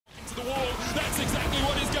exactly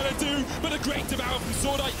what he's gonna do, but a great devour from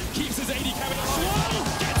Swordite keeps his AD carry alive.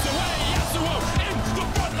 Gets away, Yasuo in the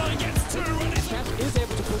front line gets two, and it's Perkz is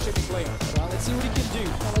able to push every player. Well, let's see what he can do.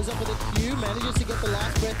 Follows up with a Q, manages to get the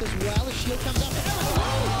last breath as well. The shield comes up.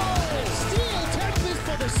 And Steel takes this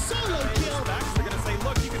for the solo kill. They're gonna say,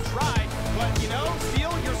 look, you can try, but you know,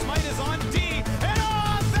 Steel, your smite is on D,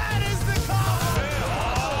 and that is the call!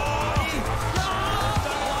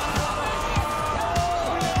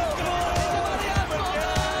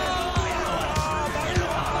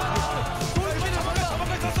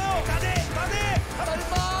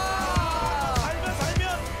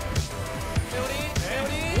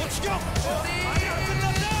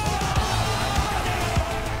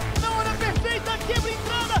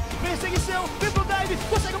 Perseguição, triple dive,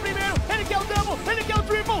 consegue o primeiro, ele quer o double, ele quer o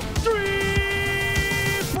triple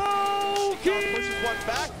kill! Pushes one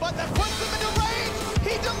back, but that puts him into range!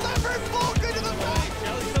 He delivers Vulcan to the back!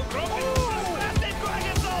 Kelly's still broken. Massive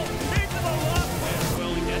Dragon Soul into the lost breath.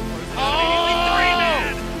 Will he get first?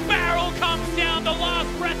 Three-man! Barrel comes down, the lost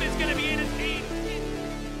breath is gonna be in his teeth.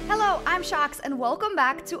 Hello, I'm Sjokz and welcome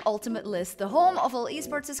back to Ultimate List, the home of LoL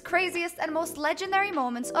Esports' craziest and most legendary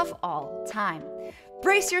moments of all time.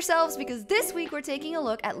 Brace yourselves because this week we're taking a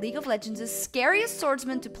look at League of Legends' scariest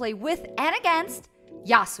swordsman to play with and against,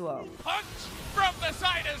 Yasuo. Punch from the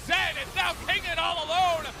side of Zen, it's now King it all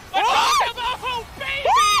alone. Oh,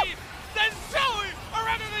 baby! Then Zoe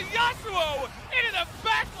around to the Yasuo into the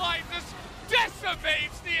backline, just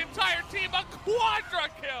decimates the entire team, a quadra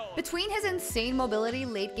kill! Between his insane mobility,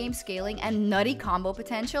 late game scaling, and nutty combo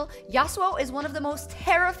potential, Yasuo is one of the most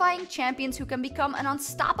terrifying champions who can become an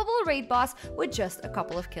unstoppable raid boss with just a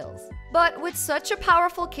couple of kills. But with such a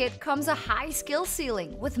powerful kit comes a high skill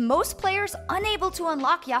ceiling, with most players unable to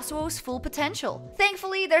unlock Yasuo's full potential.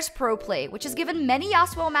 Thankfully, there's pro play, which has given many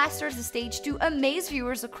Yasuo masters the stage to amaze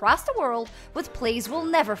viewers across the world with plays we'll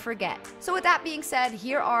never forget. So with that being said,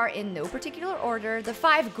 here are, in no particular order, the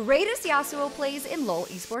 5 greatest Yasuo plays in LoL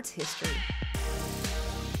Esports history.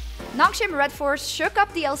 Nongshim Red Force shook up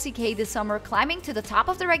the LCK this summer, climbing to the top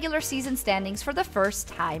of the regular season standings for the first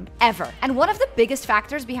time ever. And one of the biggest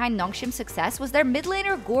factors behind Nongshim's success was their mid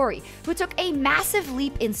laner Gory, who took a massive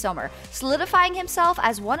leap in summer, solidifying himself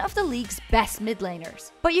as one of the league's best mid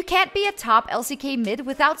laners. But you can't be a top LCK mid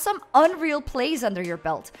without some unreal plays under your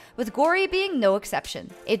belt, with Gory being no exception.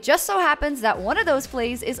 It just so happens that one of those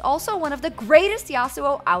plays is also one of the greatest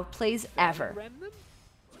Yasuo outplays ever.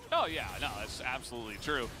 Oh yeah, no, that's absolutely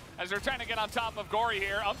true. As they're trying to get on top of Gory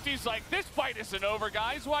here, Umpty's like, this fight isn't over,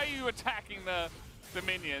 guys. Why are you attacking the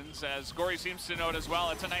minions? As Gory seems to know it as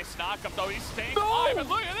well. It's a nice knock-up, though. He's staying alive, and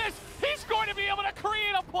look at this! He's going to be able to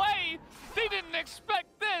create a play! They didn't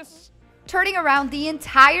expect this! Turning around the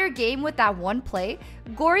entire game with that one play,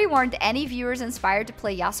 Gory warned any viewers inspired to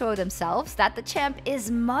play Yasuo themselves that the champ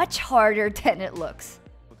is much harder than it looks.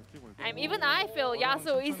 Even I feel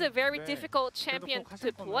Yasuo is a very difficult champion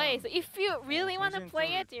to play. So if you really want to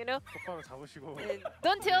play it, you know,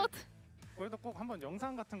 don't tilt.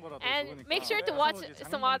 And make sure to watch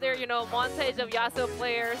some other, you know, montage of Yasuo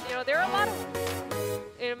players. You know, there are a lot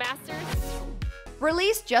of masters.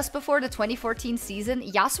 Released just before the 2014 season,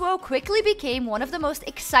 Yasuo quickly became one of the most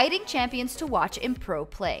exciting champions to watch in pro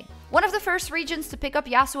play. One of the first regions to pick up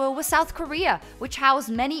Yasuo was South Korea, which housed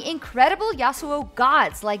many incredible Yasuo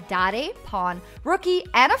gods like Dare, Pawn, Rookie,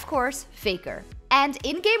 and of course, Faker. And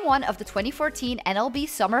in Game 1 of the 2014 NLB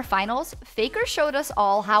Summer Finals, Faker showed us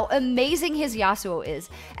all how amazing his Yasuo is,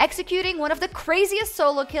 executing one of the craziest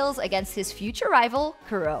solo kills against his future rival,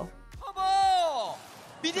 Kuro.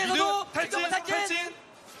 미드에서도 탈진!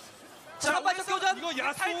 잠깐만 교전! 이거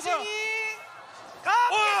야수가!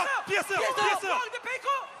 피했어요!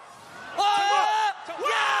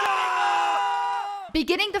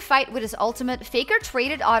 Beginning the fight with his ultimate, Faker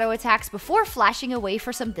traded auto attacks before flashing away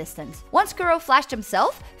for some distance. Once Kuro flashed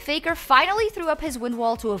himself, Faker finally threw up his wind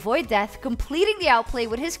wall to avoid death, completing the outplay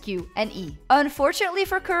with his Q and E. Unfortunately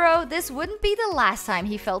for Kuro, this wouldn't be the last time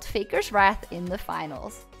he felt Faker's wrath in the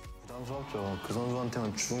finals. 부담스럽죠. 그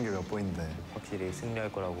선수한테만 죽은 게 몇 번인데. 확실히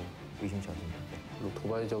승리할 거라고 의심치 않습니다. 별로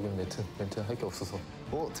도발적인 멘트 할 게 없어서.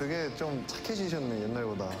 되게 좀 착해지셨네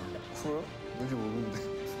옛날보다. 그래요? 뭔지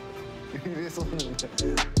모르는데. 이랬었는데.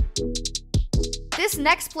 This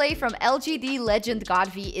next play from LGD legend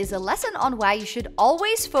Godfrey is a lesson on why you should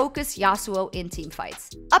always focus Yasuo in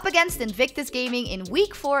teamfights. Up against Invictus Gaming in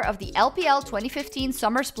Week 4 of the LPL 2015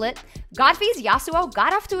 Summer Split, Godfrey's Yasuo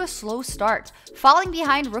got off to a slow start, falling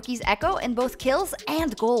behind Rookie's Echo in both kills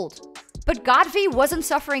and gold. But Godvi wasn't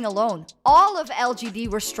suffering alone. All of LGD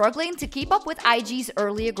were struggling to keep up with IG's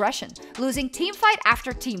early aggression, losing teamfight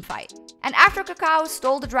after teamfight. And after Kakao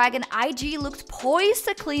stole the dragon, IG looked poised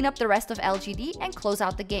to clean up the rest of LGD and close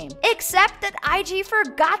out the game. Except that IG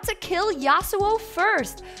forgot to kill Yasuo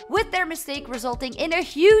first, with their mistake resulting in a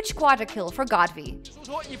huge quadra kill for Godvi.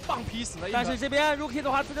 但是这边 Rookie 的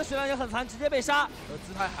话，自己的血量也很残，直接被杀。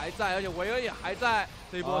姿态还在，而且维恩也还在。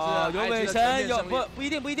这一波是有尾神，有不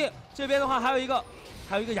一定。这边的话还有一个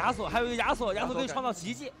亚索，亚索可以创造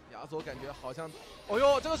奇迹。亚索感觉好像，哦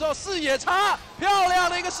呦，这个时候视野差，漂亮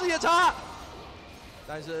的一个视野差。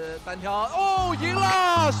但是单挑，哦，赢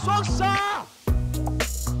了，双杀。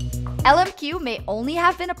 LMQ may only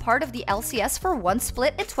have been a part of the LCS for one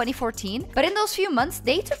split in 2014, but in those few months,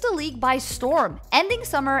 they took the league by storm, ending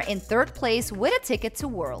summer in 3rd place with a ticket to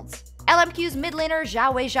Worlds. LMQ's mid laner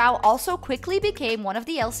Zhao Weizhao also quickly became one of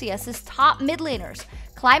the LCS's top mid laners,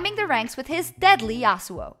 climbing the ranks with his deadly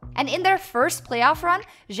Yasuo. And in their first playoff run,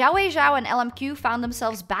 Zhao Weizhao and LMQ found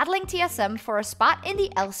themselves battling TSM for a spot in the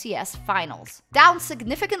LCS finals. Down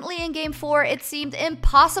significantly in Game 4, it seemed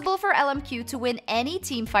impossible for LMQ to win any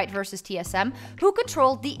teamfight versus TSM, who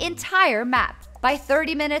controlled the entire map. By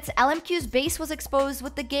 30 minutes, LMQ's base was exposed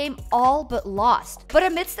with the game all but lost. But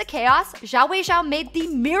amidst the chaos, Zhao Weizhao made the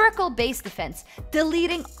miracle base defense,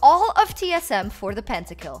 deleting all of TSM for the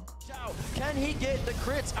pentakill. Can he get the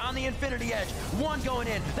crits on the Infinity Edge? One going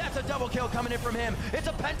in. That's a double kill coming in from him. It's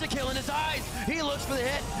a pentakill in his eyes. He looks for the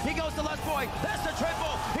hit. He goes to Lust Boy. That's the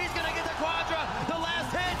triple. He's going to get the quadra. The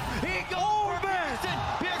last hit. He goes for Perkz.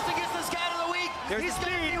 Perkz gets the scat of the week. He's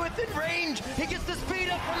going to be within range. He gets the speed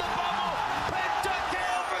up from the bubble.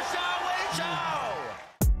 Pentakill for Zhao Weizhao.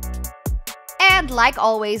 And like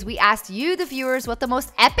always, we asked you, the viewers, what the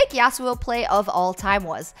most epic Yasuo play of all time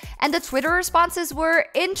was. And the Twitter responses were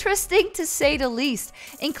interesting to say the least,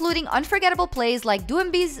 including unforgettable plays like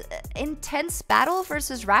Doumbé's intense battle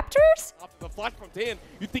versus Raptors? The flash from 10,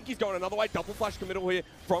 you think he's going another way, double flash committal here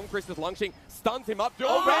from Chris's Lungshing, stuns him up.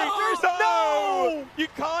 Raptors, no! You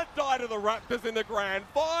can't die to the Raptors in the grand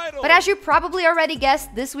final! But as you probably already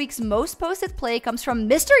guessed, this week's most posted play comes from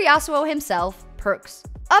Mr. Yasuo himself, Perkz.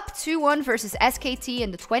 Up 2-1 versus SKT in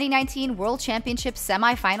the 2019 World Championship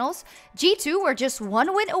semi-finals, G2 were just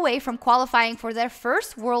one win away from qualifying for their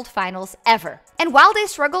first World Finals ever. And while they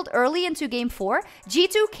struggled early into Game 4,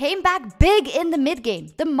 G2 came back big in the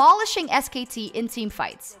mid-game, demolishing SKT in team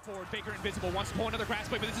fights. Forward, Faker invisible, wants to pull another grass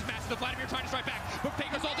play, but this is massive. Vladimir trying to strike back, but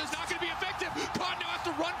Faker's ult is not going to be effective. Khan now has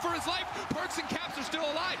to run for his life. Perkz and Caps are still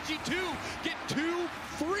alive. G2 get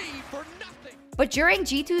 2-3 for nothing. But during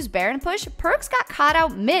G2's Baron push, Perkz got caught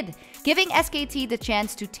out mid, giving SKT the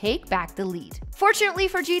chance to take back the lead. Fortunately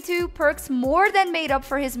for G2, Perkz more than made up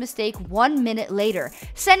for his mistake 1 minute later,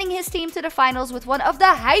 sending his team to the finals with one of the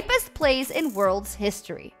hypest plays in Worlds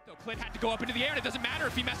history. Clint had to go up into the air, and it doesn't matter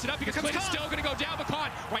if he messed it up because Clint is still going to go down, but Khan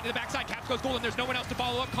right to the backside. Caps goes golden. There's no one else to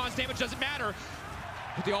follow up. Khan's damage doesn't matter.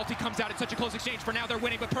 But the ulti comes out in such a close exchange. For now, they're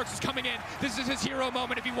winning, but Perkz is coming in. This is his hero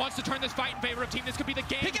moment. If he wants to turn this fight in favor of team, this could be the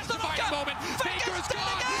game-defining moment. Faker is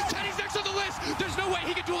gone. Teddy's next on the list. There's no way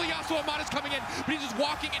he can duel Yasuo. Amada's coming in, but he's just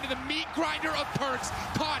walking into the meat grinder of Perkz.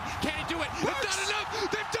 Khan, can he do it? They've done enough.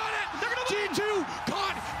 They've done it. G2.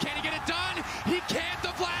 Khan, can he get it done? He can't.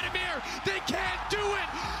 The Vladimir. They can't do it.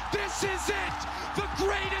 This is it. The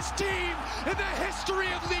greatest team in the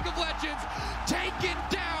history of League of Legends, taken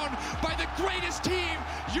down by the greatest team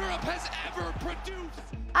Europe has ever produced.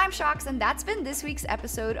 I'm Sjokz, and that's been this week's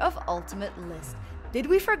episode of Ultimate List. Did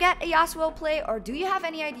we forget a Yasuo play, or do you have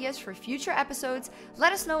any ideas for future episodes?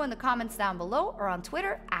 Let us know in the comments down below or on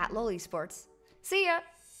Twitter @LoL Esports. See ya!